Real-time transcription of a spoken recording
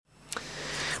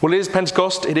Well, it is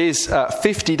Pentecost. It is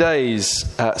 50 days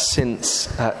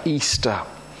since Easter.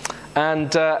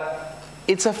 And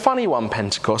it's a funny one,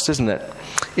 Pentecost, isn't it?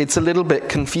 It's a little bit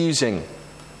confusing.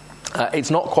 It's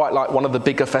not quite like one of the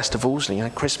bigger festivals,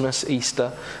 Christmas,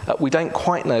 Easter. We don't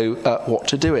quite know what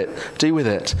to do with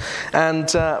it. And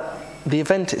the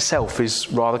event itself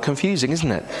is rather confusing,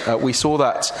 isn't it? We saw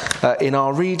that in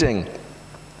our reading.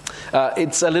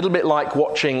 It's a little bit like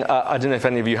watching, I don't know if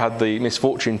any of you had the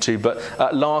misfortune to,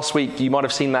 but last week you might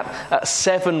have seen that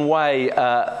seven-way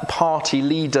party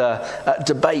leader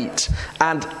debate.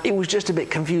 And it was just a bit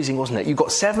confusing, wasn't it? You've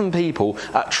got seven people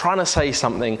trying to say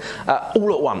something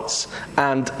all at once.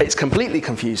 And it's completely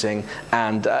confusing,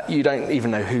 and you don't even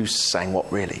know who's saying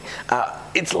what, really.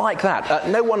 It's like that.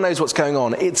 No one knows what's going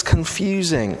on. It's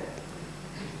confusing.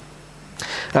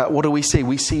 What do we see?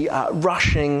 We see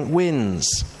rushing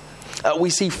winds.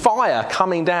 We see fire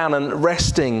coming down and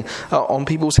resting on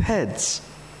people's heads.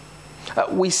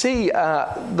 We see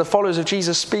the followers of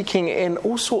Jesus speaking in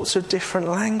all sorts of different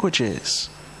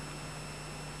languages.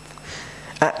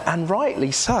 And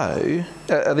rightly so,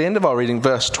 at the end of our reading,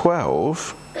 verse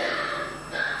 12,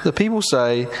 the people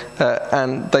say,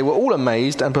 and they were all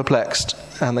amazed and perplexed,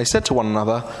 and they said to one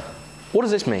another, "What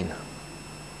does this mean?"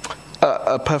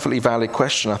 A perfectly valid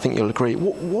question, I think you'll agree.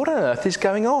 What on earth is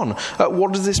going on?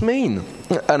 What does this mean?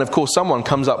 And of course, someone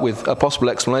comes up with a possible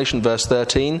explanation, verse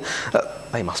 13.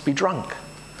 They must be drunk.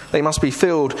 They must be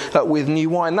filled with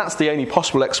new wine. That's the only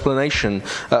possible explanation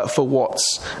for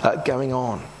what's going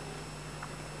on.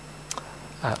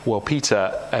 Well,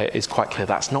 Peter is quite clear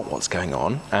that's not what's going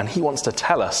on, and he wants to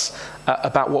tell us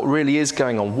about what really is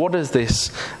going on. What does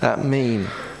this mean?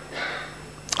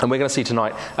 And we're going to see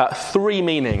tonight three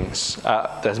meanings.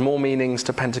 There's more meanings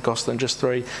to Pentecost than just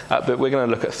three, but we're going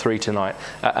to look at three tonight,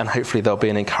 and hopefully there'll be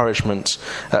an encouragement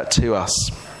to us.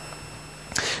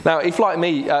 Now, if like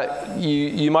me,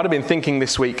 you might have been thinking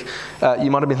this week,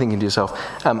 you might have been thinking to yourself,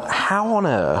 how on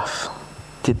earth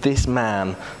did this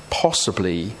man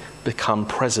possibly become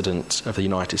president of the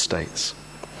United States?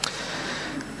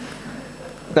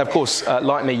 Now, of course,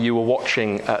 like me, you were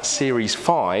watching Series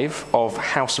 5 of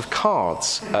House of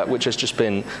Cards, which has just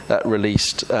been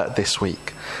released this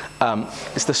week.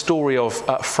 It's the story of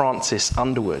Francis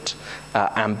Underwood,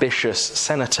 ambitious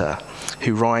senator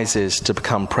who rises to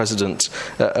become president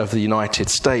of the United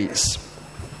States.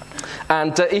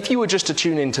 And if you were just to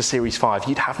tune into Series 5,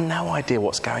 you'd have no idea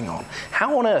what's going on.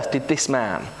 How on earth did this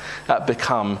man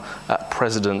become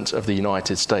President of the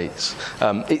United States?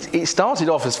 It started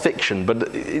off as fiction,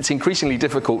 but it's increasingly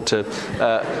difficult to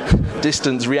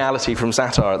distance reality from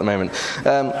satire at the moment.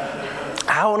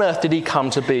 How on earth did he come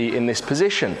to be in this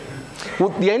position? Well,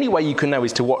 the only way you can know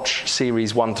is to watch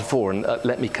Series 1 to 4, and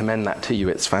let me commend that to you.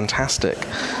 It's fantastic.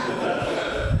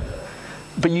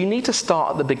 But you need to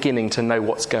start at the beginning to know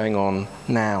what's going on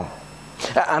now.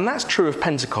 And that's true of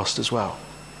Pentecost as well.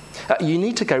 You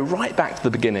need to go right back to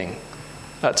the beginning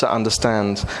to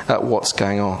understand what's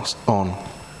going on.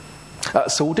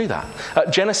 So we'll do that.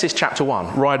 Genesis chapter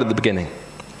 1, right at the beginning.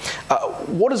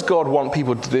 What does God want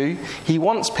people to do? He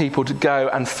wants people to go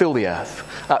and fill the earth,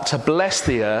 to bless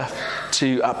the earth,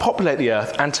 to populate the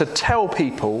earth, and to tell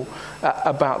people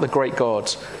about the great God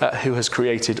who has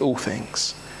created all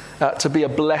things. To be a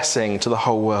blessing to the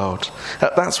whole world.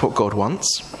 That's what God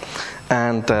wants.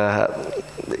 And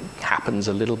it happens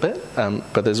a little bit,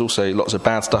 but there's also lots of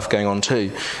bad stuff going on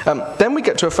too. Then we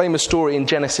get to a famous story in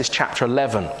Genesis chapter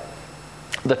 11,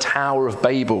 the Tower of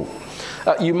Babel.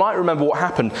 You might remember what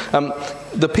happened.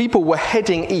 The people were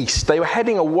heading east. They were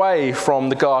heading away from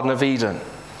the Garden of Eden.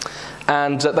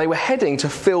 And they were heading to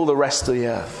fill the rest of the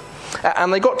earth.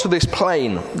 And they got to this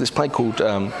plain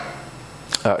called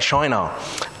Shinar,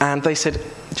 and they said,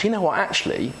 do you know what,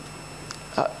 actually,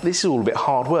 this is all a bit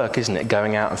hard work, isn't it,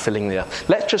 going out and filling the earth.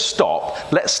 Let's just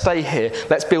stop, let's stay here,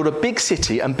 let's build a big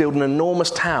city and build an enormous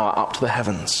tower up to the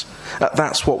heavens.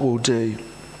 That's what we'll do.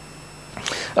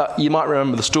 You might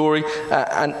remember the story,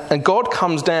 and God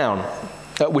comes down.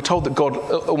 We're told that God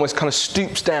almost kind of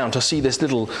stoops down to see this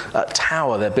little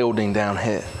tower they're building down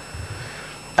here.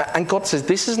 And God says,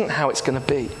 this isn't how it's going to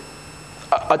be.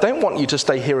 I don't want you to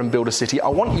stay here and build a city. I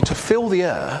want you to fill the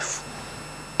earth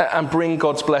and bring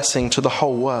God's blessing to the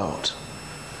whole world.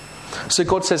 So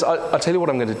God says, I'll tell you what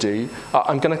I'm going to do.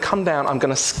 I'm going to come down, I'm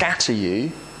going to scatter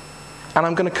you, and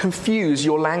I'm going to confuse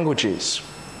your languages.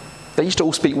 They used to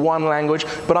all speak one language,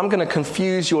 but I'm going to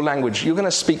confuse your language. You're going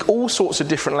to speak all sorts of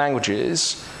different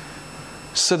languages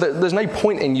so that there's no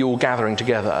point in you all gathering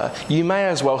together. You may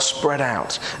as well spread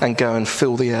out and go and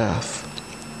fill the earth.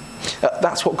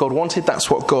 That's what God wanted.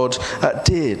 That's what God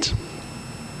did.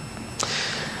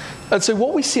 And so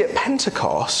what we see at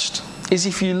Pentecost is,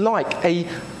 if you like, a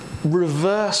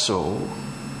reversal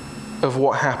of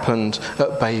what happened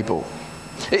at Babel.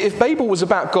 If Babel was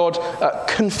about God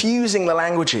confusing the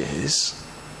languages,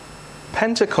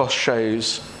 Pentecost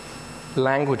shows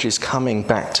languages coming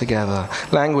back together,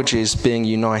 languages being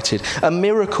united. A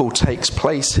miracle takes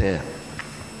place here.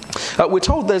 We're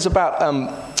told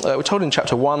we're told in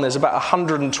chapter 1 there's about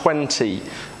 120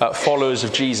 followers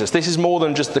of Jesus. This is more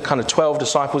than just the kind of 12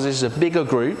 disciples. This is a bigger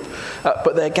group,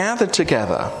 but they're gathered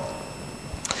together.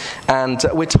 And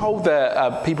we're told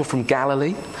they're people from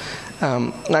Galilee.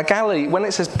 Now, Galilee, when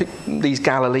it says these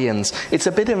Galileans, it's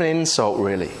a bit of an insult,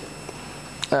 really.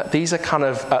 These are kind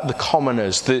of the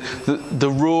commoners,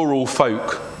 the rural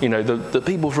folk, the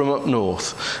people from up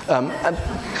north.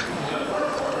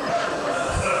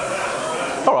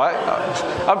 All right,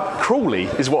 Crawley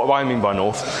is what I mean by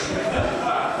north.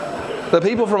 The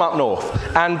people from up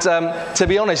north. And to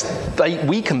be honest,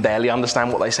 we can barely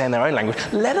understand what they say in their own language,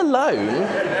 let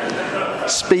alone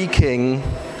speaking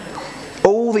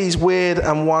all these weird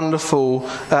and wonderful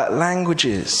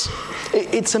languages.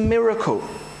 It's a miracle.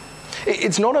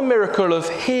 It's not a miracle of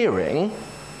hearing.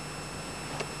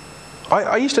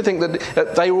 I used to think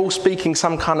that they were all speaking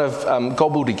some kind of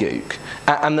gobbledygook,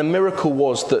 and the miracle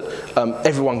was that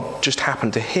everyone just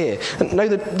happened to hear. And no,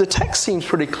 the text seems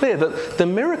pretty clear that the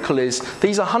miracle is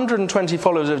these 120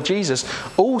 followers of Jesus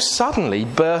all suddenly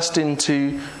burst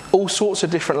into all sorts of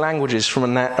different languages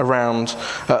from around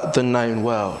the known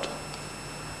world.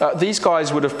 These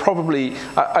guys would have probably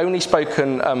only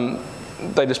spoken...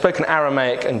 they'd have spoken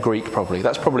Aramaic and Greek, probably.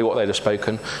 That's probably what they'd have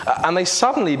spoken. And they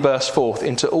suddenly burst forth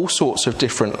into all sorts of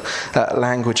different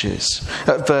languages.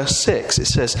 At verse 6, it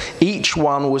says, each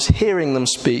one was hearing them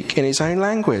speak in his own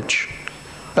language.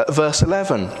 At verse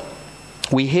 11,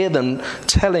 we hear them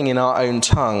telling in our own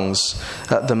tongues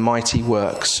the mighty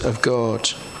works of God.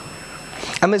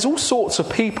 And there's all sorts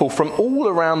of people from all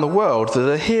around the world that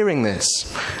are hearing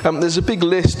this. There's a big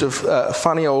list of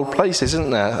funny old places,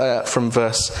 isn't there, from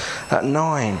verse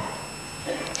 9.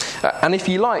 And if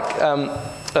you like,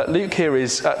 Luke here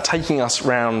is taking us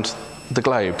round the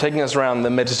globe, taking us around the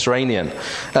Mediterranean.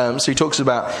 So he talks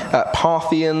about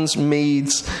Parthians,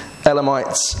 Medes,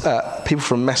 Elamites, people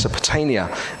from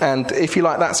Mesopotamia. And if you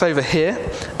like, that's over here.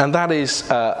 And that is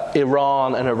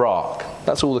Iran and Iraq.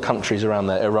 That's all the countries around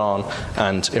there, Iran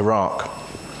and Iraq.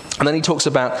 And then he talks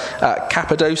about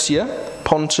Cappadocia,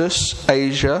 Pontus,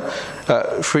 Asia,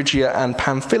 Phrygia and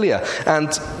Pamphylia. And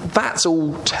that's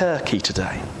all Turkey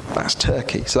today. That's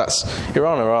Turkey. So that's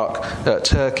Iran, Iraq,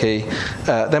 Turkey.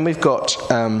 Then we've got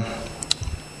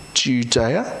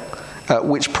Judea,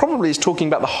 which probably is talking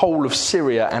about the whole of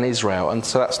Syria and Israel. And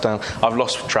so that's down... I've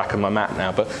lost track of my map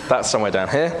now, but that's somewhere down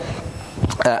here.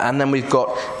 And then we've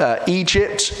got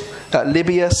Egypt,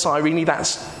 Libya, Cyrene,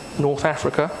 that's North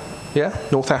Africa. Yeah,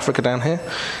 North Africa down here.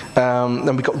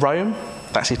 Then we've got Rome,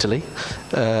 that's Italy.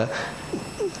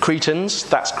 Cretans,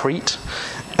 that's Crete.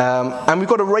 And we've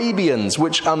got Arabians,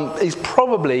 which is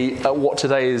probably what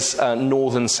today is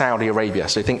northern Saudi Arabia.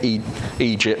 So think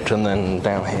Egypt and then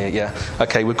down here, yeah.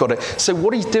 Okay, we've got it. So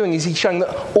what he's doing is he's showing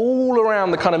that all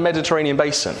around the kind of Mediterranean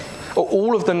basin, or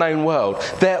all of the known world,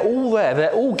 they're all there,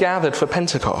 they're all gathered for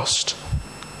Pentecost.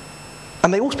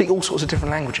 And they all speak all sorts of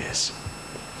different languages.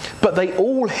 But they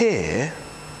all hear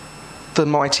the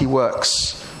mighty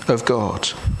works of God.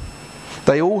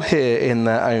 They all hear in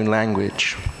their own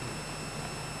language.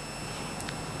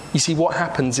 You see, what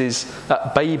happens is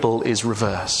that Babel is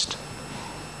reversed.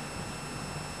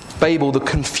 Babel, the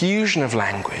confusion of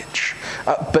language.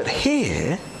 But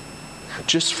here,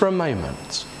 just for a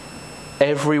moment,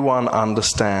 everyone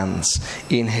understands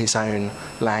in his own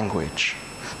language.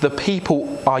 The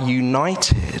people are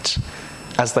united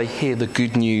as they hear the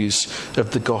good news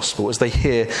of the gospel, as they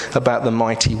hear about the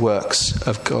mighty works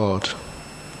of God.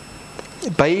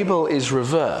 Babel is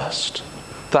reversed.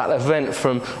 That event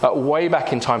from way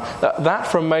back in time, that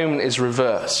for a moment is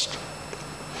reversed.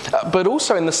 But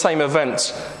also in the same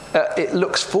event, it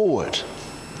looks forward.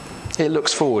 It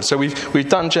looks forward. So we've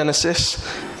done Genesis.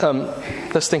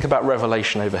 Let's think about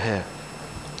Revelation over here.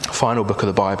 Final book of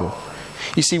the Bible.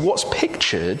 You see, what's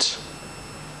pictured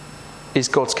is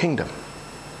God's kingdom.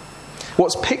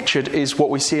 What's pictured is what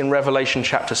we see in Revelation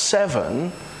chapter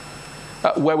 7,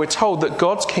 where we're told that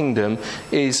God's kingdom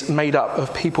is made up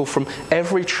of people from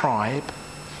every tribe,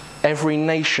 every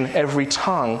nation, every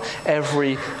tongue,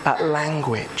 every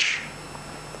language.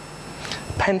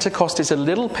 Pentecost is a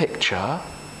little picture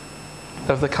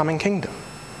of the coming kingdom.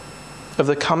 Of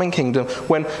the coming kingdom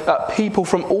when people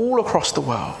from all across the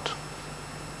world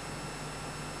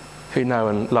who know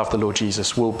and love the Lord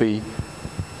Jesus will be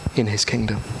in his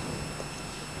kingdom.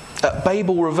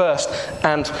 Babel reversed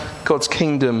and God's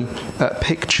kingdom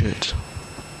pictured.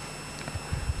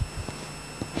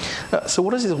 So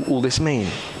what does all this mean?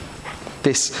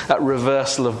 This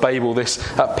reversal of Babel, this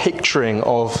picturing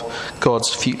of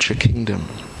God's future kingdom.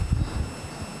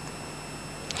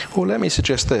 Well, let me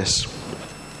suggest this.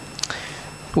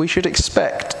 We should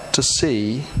expect to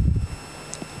see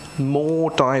more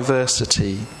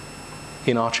diversity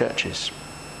in our churches.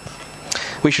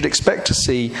 We should expect to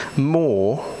see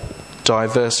more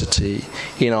diversity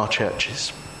in our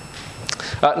churches.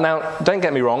 Now, don't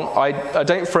get me wrong, I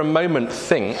don't for a moment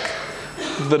think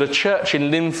that a church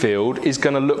in Linfield is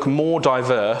going to look more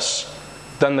diverse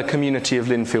than the community of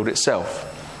Linfield itself,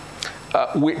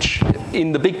 which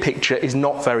in the big picture is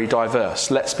not very diverse,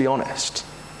 let's be honest.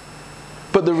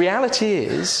 But the reality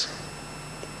is,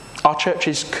 our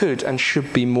churches could and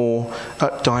should be more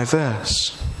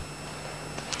diverse.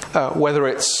 Whether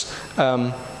it's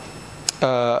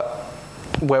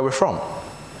where we're from,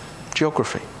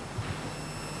 geography,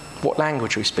 what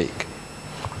language we speak,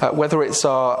 whether it's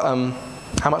our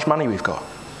how much money we've got,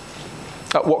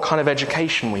 what kind of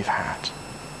education we've had,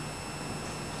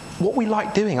 what we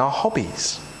like doing, our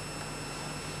hobbies.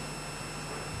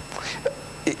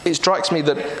 It strikes me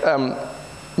that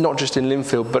not just in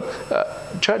Linfield,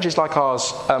 but churches like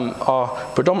ours are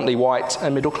predominantly white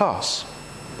and middle class.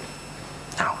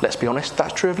 Now, let's be honest,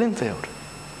 that's true of Linfield.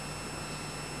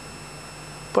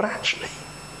 But actually,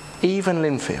 even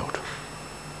Linfield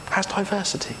has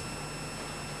diversity.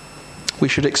 We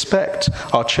should expect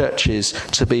our churches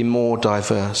to be more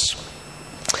diverse.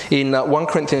 In 1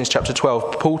 Corinthians chapter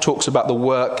 12, Paul talks about the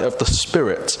work of the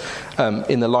Spirit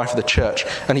in the life of the church.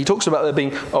 And he talks about there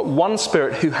being one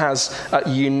Spirit who has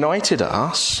united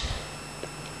us,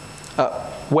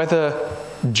 whether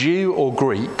Jew or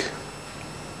Greek,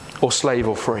 or slave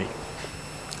or free.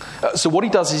 So what he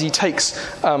does is he takes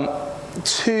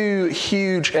two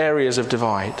huge areas of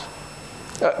divide,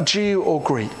 Jew or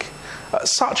Greek.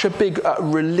 Such a big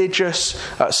religious,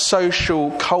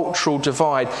 social, cultural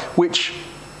divide, which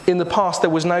in the past there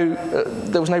was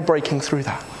no breaking through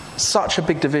that. Such a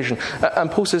big division. And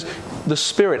Paul says the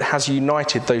Spirit has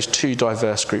united those two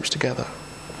diverse groups together.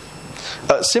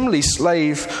 Similarly,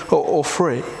 slave or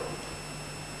free.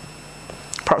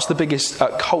 Perhaps the biggest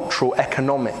cultural,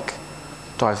 economic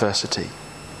diversity.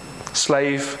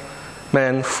 Slave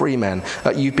men, free men.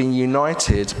 You've been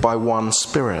united by one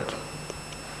Spirit.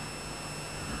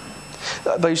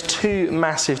 Those two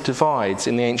massive divides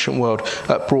in the ancient world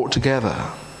brought together.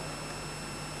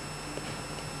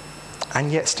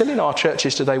 And yet still in our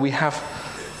churches today we have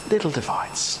little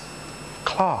divides.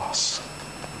 Class.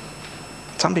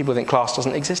 Some people think class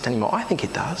doesn't exist anymore. I think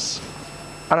it does.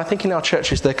 And I think in our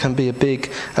churches there can be a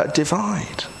big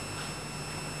divide.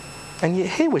 And yet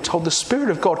here we're told the Spirit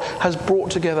of God has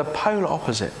brought together polar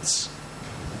opposites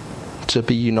to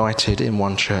be united in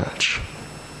one church.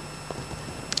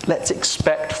 Let's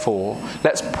expect for,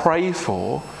 let's pray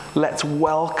for, let's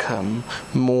welcome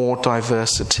more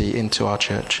diversity into our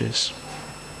churches.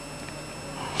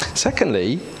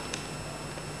 Secondly,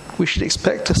 we should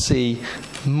expect to see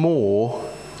more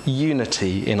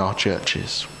unity in our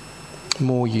churches.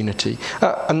 More unity.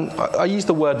 And I use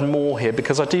the word more here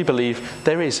because I do believe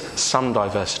there is some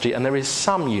diversity and there is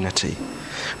some unity.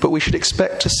 But we should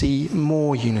expect to see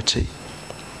more unity.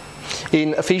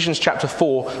 In Ephesians chapter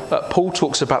 4, Paul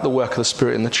talks about the work of the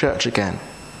Spirit in the church again.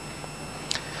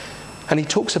 And he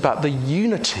talks about the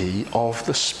unity of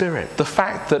the Spirit. The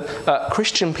fact that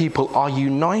Christian people are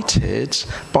united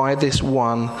by this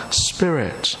one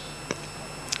Spirit.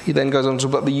 He then goes on to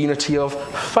talk about the unity of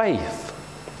faith.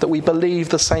 That we believe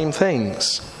the same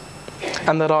things.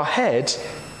 And that our head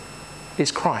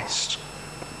is Christ.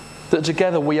 That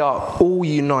together we are all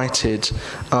united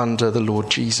under the Lord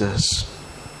Jesus.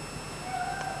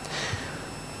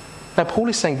 Now, Paul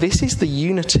is saying this is the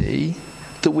unity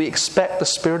that we expect the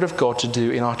Spirit of God to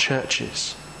do in our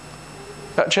churches.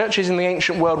 Churches in the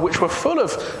ancient world which were full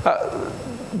of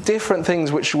different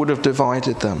things which would have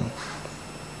divided them.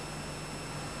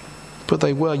 But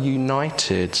they were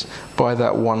united by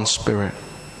that one Spirit.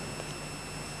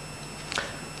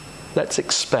 Let's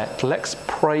expect, let's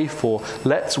pray for,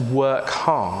 let's work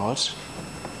hard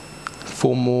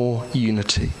for more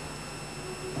unity.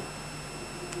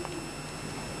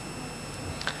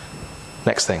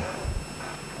 Next thing.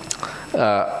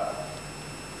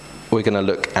 We're going to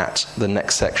look at the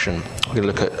next section. We're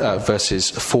going to look at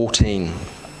verses 14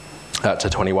 to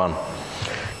 21.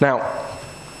 Now,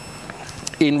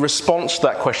 in response to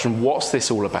that question, what's this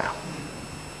all about?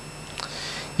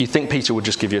 You'd think Peter would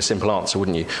just give you a simple answer,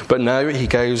 wouldn't you? But no, he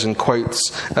goes and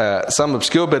quotes some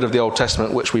obscure bit of the Old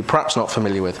Testament which we're perhaps not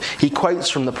familiar with. He quotes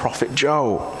from the prophet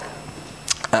Joel.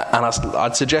 And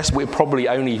I'd suggest we're probably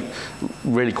only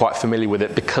really quite familiar with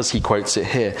it because he quotes it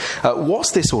here. What's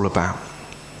this all about?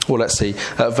 Well, let's see.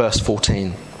 Verse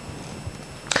 14.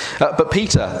 But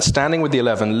Peter, standing with the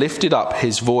 11, lifted up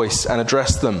his voice and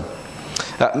addressed them.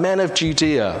 Men of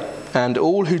Judea and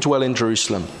all who dwell in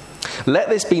Jerusalem, let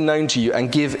this be known to you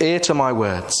and give ear to my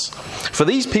words. For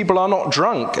these people are not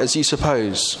drunk, as you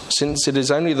suppose, since it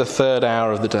is only the 3rd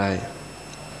hour of the day.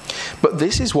 But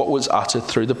this is what was uttered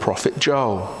through the prophet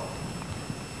Joel.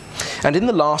 And in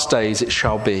the last days it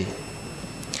shall be,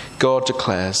 God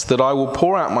declares, that I will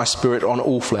pour out my Spirit on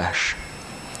all flesh.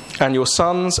 And your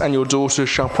sons and your daughters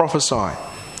shall prophesy.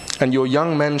 And your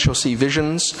young men shall see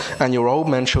visions, and your old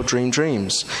men shall dream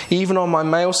dreams, even on my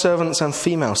male servants and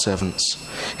female servants.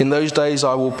 In those days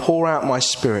I will pour out my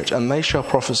Spirit, and they shall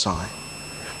prophesy.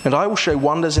 And I will show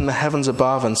wonders in the heavens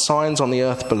above, and signs on the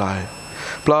earth below,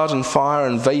 blood and fire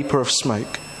and vapour of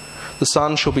smoke. The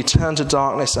sun shall be turned to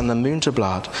darkness, and the moon to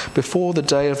blood, before the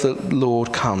day of the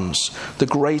Lord comes, the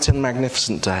great and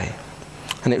magnificent day.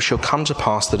 And it shall come to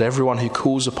pass that everyone who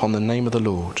calls upon the name of the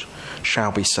Lord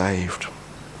shall be saved.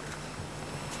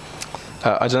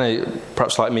 I don't know,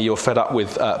 perhaps like me, you're fed up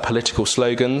with political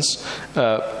slogans,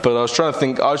 but I was trying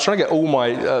to get all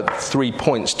my 3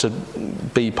 points to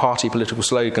be party political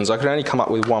slogans. I could only come up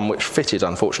with one which fitted,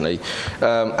 unfortunately,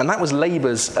 and that was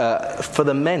Labour's for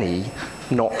the many,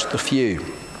 not the few.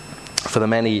 For the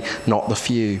many, not the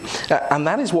few. And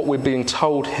that is what we're being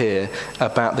told here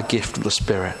about the gift of the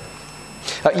Spirit.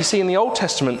 You see, in the Old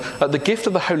Testament, the gift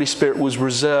of the Holy Spirit was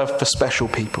reserved for special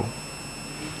people.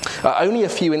 Only a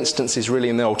few instances really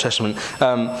in the Old Testament.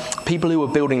 People who were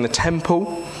building the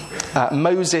temple,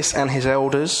 Moses and his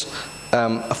elders,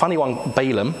 a funny one,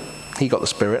 Balaam, he got the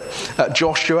Spirit,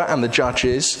 Joshua and the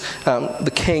judges,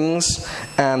 the kings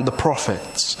and the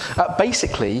prophets.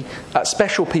 Basically,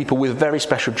 special people with very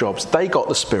special jobs. They got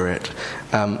the Spirit,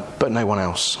 but no one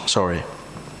else, sorry.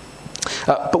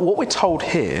 But what we're told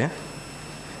here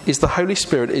is the Holy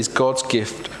Spirit is God's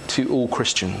gift to all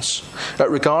Christians.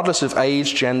 Regardless of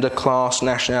age, gender, class,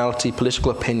 nationality,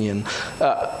 political opinion,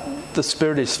 the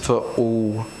Spirit is for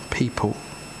all people.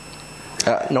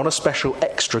 Not a special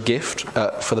extra gift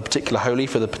for the particular holy,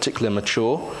 for the particular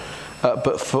mature,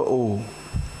 but for all.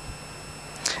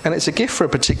 And it's a gift for a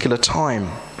particular time.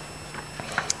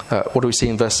 What do we see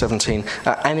in verse 17?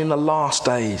 And in the last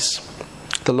days.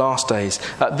 The last days.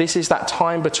 This is that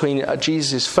time between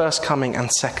Jesus' first coming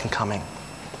and second coming.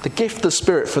 The gift of the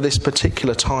Spirit for this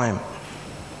particular time,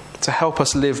 to help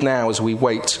us live now as we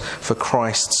wait for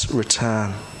Christ's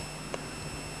return.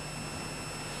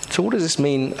 So what does this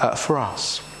mean for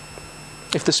us?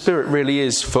 If the Spirit really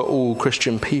is for all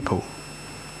Christian people,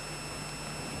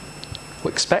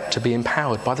 we expect to be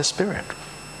empowered by the Spirit.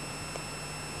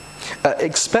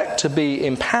 Expect to be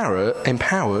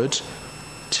empowered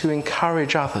to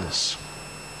encourage others.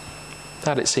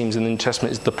 That, it seems, in the New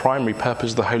Testament is the primary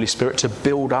purpose of the Holy Spirit, to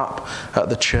build up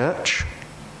the church.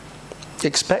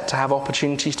 Expect to have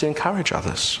opportunities to encourage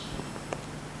others.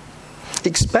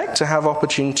 Expect to have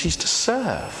opportunities to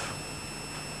serve.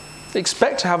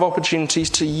 Expect to have opportunities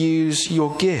to use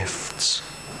your gifts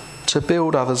to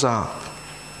build others up.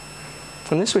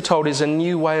 And this, we're told, is a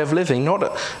new way of living,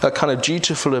 not a kind of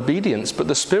dutiful obedience, but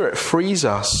the Spirit frees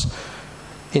us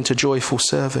into joyful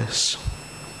service.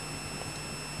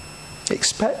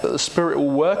 Expect that the Spirit will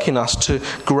work in us to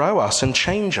grow us and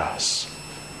change us.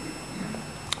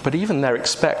 But even there,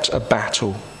 expect a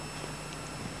battle.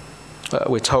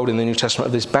 We're told in the New Testament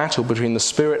of this battle between the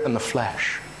Spirit and the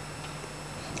flesh.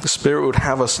 The Spirit would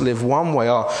have us live one way.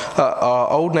 Our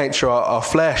old nature, our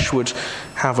flesh, would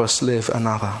have us live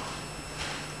another.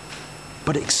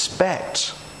 But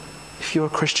expect, if you're a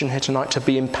Christian here tonight, to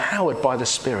be empowered by the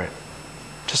Spirit,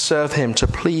 to serve Him, to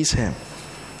please Him,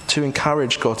 to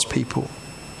encourage God's people.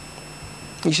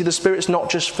 You see, the Spirit's not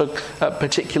just for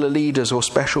particular leaders or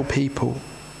special people.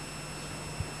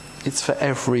 It's for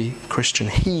every Christian.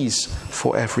 He's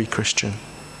for every Christian.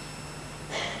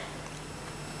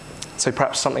 So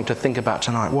perhaps something to think about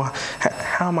tonight. Well,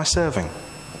 how am I serving?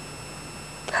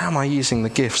 How am I using the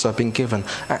gifts I've been given?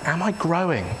 Am I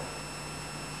growing?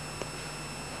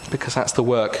 Because that's the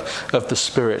work of the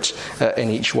Spirit in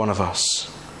each one of us.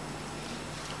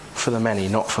 For the many,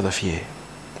 not for the few.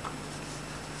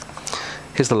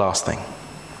 Here's the last thing.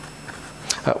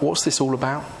 What's this all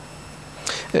about?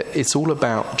 It's all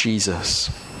about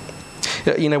Jesus.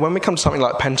 You know, when we come to something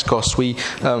like Pentecost, we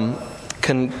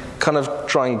can kind of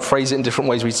try and phrase it in different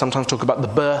ways. We sometimes talk about the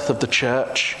birth of the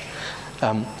church.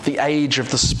 the age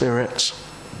of the Spirit.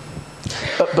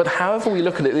 But however we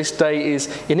look at it, this day is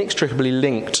inextricably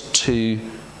linked to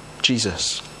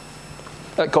Jesus.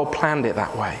 God planned it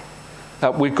that way.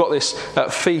 We've got this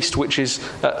feast which is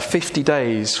 50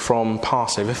 days from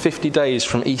Passover, 50 days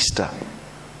from Easter.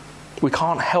 We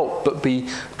can't help but be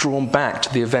drawn back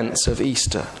to the events of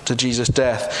Easter, to Jesus'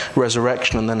 death,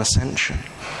 resurrection, and then ascension.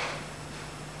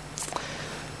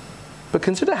 But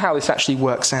consider how this actually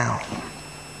works out.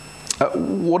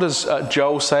 What does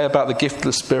Joel say about the gift of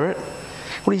the Spirit?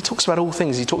 Well, he talks about all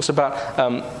things. He talks about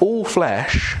all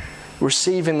flesh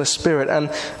receiving the Spirit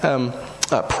and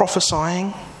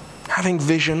prophesying, having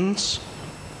visions,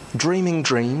 dreaming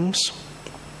dreams.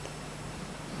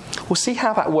 We'll see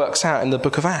how that works out in the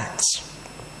book of Acts.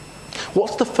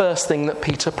 What's the first thing that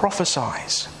Peter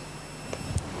prophesies?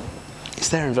 It's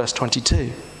there in verse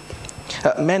 22.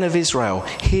 Men of Israel,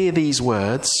 hear these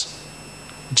words.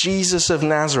 Jesus of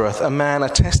Nazareth, a man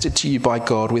attested to you by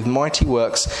God with mighty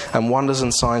works and wonders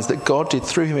and signs that God did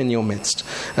through him in your midst,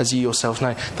 as you yourselves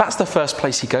know. That's the first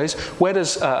place he goes. Where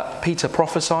does Peter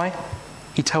prophesy?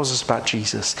 He tells us about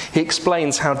Jesus. He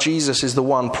explains how Jesus is the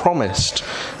one promised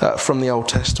from the Old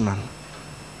Testament.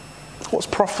 What's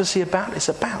prophecy about? It's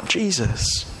about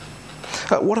Jesus.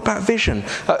 What about vision?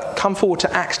 Come forward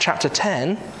to Acts chapter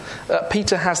 10.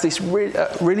 Peter has this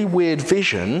really weird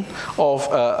vision of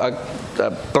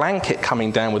a blanket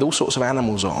coming down with all sorts of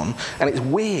animals on, and it's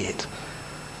weird.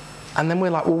 And then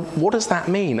we're like, well, what does that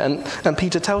mean? And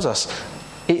Peter tells us,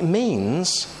 it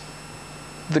means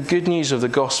the good news of the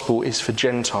gospel is for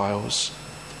Gentiles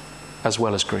as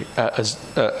well as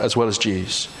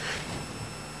Jews.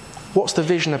 What's the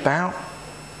vision about?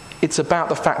 It's about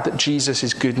the fact that Jesus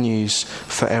is good news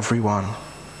for everyone.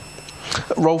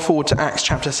 Roll forward to Acts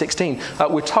chapter 16.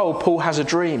 We're told Paul has a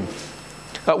dream.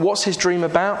 What's his dream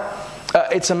about?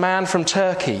 It's a man from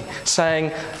Turkey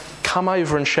saying, come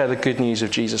over and share the good news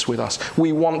of Jesus with us.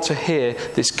 We want to hear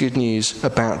this good news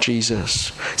about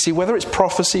Jesus. See, whether it's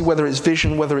prophecy, whether it's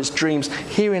vision, whether it's dreams,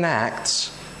 here in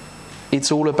Acts,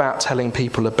 it's all about telling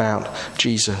people about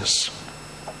Jesus.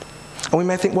 And we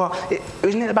may think, well,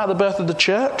 isn't it about the birth of the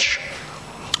church?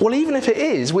 Well, even if it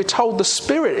is, we're told the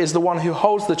Spirit is the one who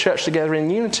holds the church together in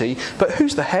unity. But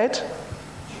who's the head?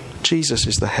 Jesus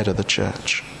is the head of the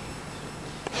church.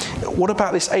 What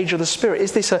about this age of the Spirit?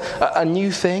 Is this a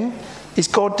new thing? Is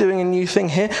God doing a new thing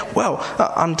here? Well,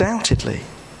 undoubtedly.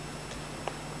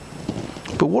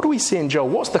 But what do we see in Joel?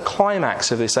 What's the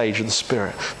climax of this age of the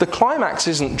Spirit? The climax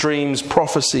isn't dreams,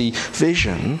 prophecy,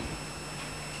 vision.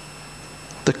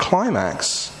 The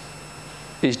climax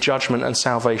is judgment and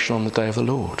salvation on the day of the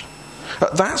Lord.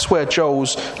 That's where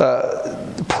Joel's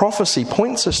prophecy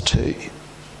points us to.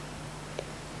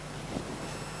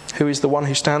 Who is the one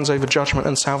who stands over judgment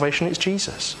and salvation? It's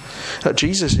Jesus.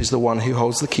 Jesus is the one who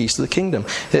holds the keys to the kingdom.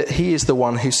 He is the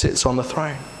one who sits on the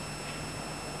throne.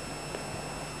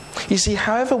 You see,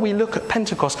 however we look at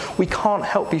Pentecost, we can't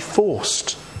help be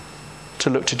forced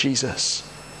to look to Jesus.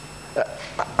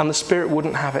 And the Spirit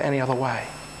wouldn't have it any other way.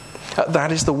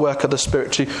 That is the work of the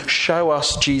Spirit, to show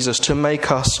us Jesus, to make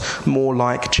us more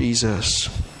like Jesus.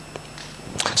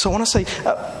 So I want to say,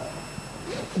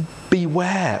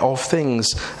 beware of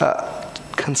things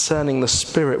concerning the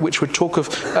Spirit, which would talk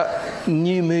of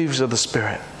new moves of the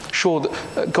Spirit. Sure,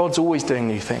 God's always doing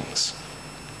new things,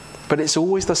 but it's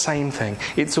always the same thing.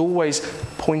 It's always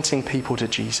pointing people to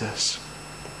Jesus.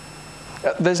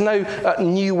 There's no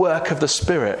new work of the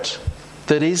Spirit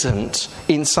that isn't,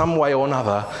 in some way or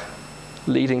another,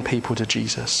 leading people to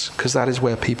Jesus, because that is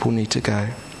where people need to go.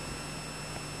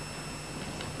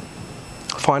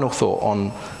 Final thought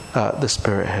on the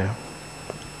Spirit here.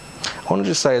 I want to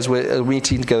just say, as we're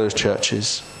meeting together as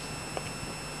churches,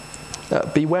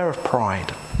 beware of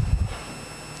pride.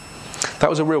 That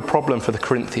was a real problem for the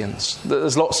Corinthians.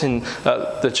 There's lots in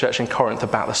the church in Corinth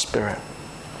about the Spirit.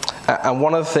 And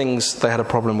one of the things they had a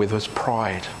problem with was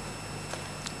pride.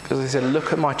 Because they said,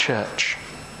 look at my church.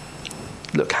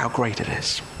 Look how great it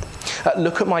is.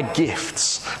 Look at my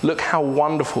gifts. Look how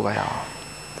wonderful they are.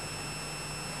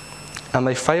 And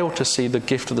they failed to see the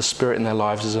gift of the Spirit in their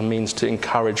lives as a means to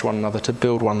encourage one another, to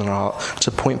build one another,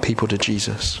 to point people to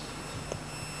Jesus.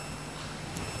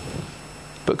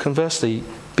 But conversely,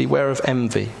 beware of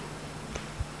envy.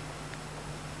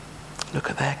 Look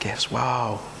at their gifts.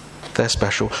 Wow, they're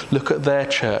special. Look at their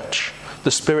church.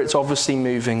 The Spirit's obviously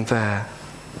moving there.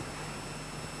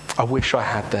 I wish I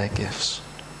had their gifts.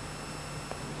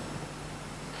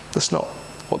 That's not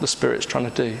what the Spirit's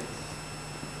trying to do.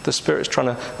 The Spirit's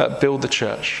trying to build the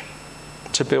church,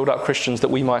 to build up Christians that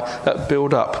we might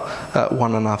build up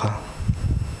one another.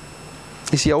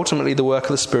 You see, ultimately the work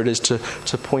of the Spirit is to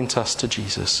point us to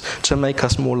Jesus, to make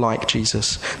us more like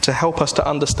Jesus, to help us to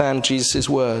understand Jesus'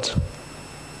 word,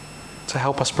 to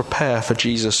help us prepare for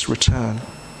Jesus' return,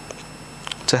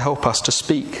 to help us to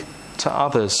speak to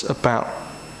others about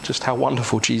just how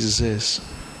wonderful Jesus is.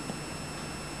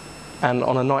 And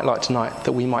on a night like tonight,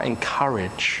 that we might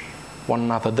encourage one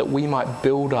another, that we might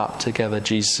build up together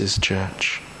Jesus'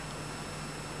 church.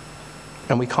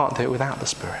 And we can't do it without the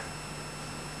Spirit.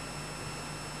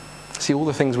 See, all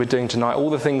the things we're doing tonight, all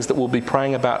the things that we'll be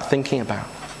praying about, thinking about,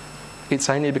 it's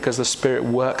only because the Spirit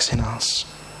works in us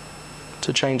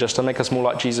to change us, to make us more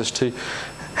like Jesus, to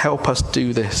help us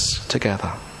do this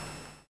together.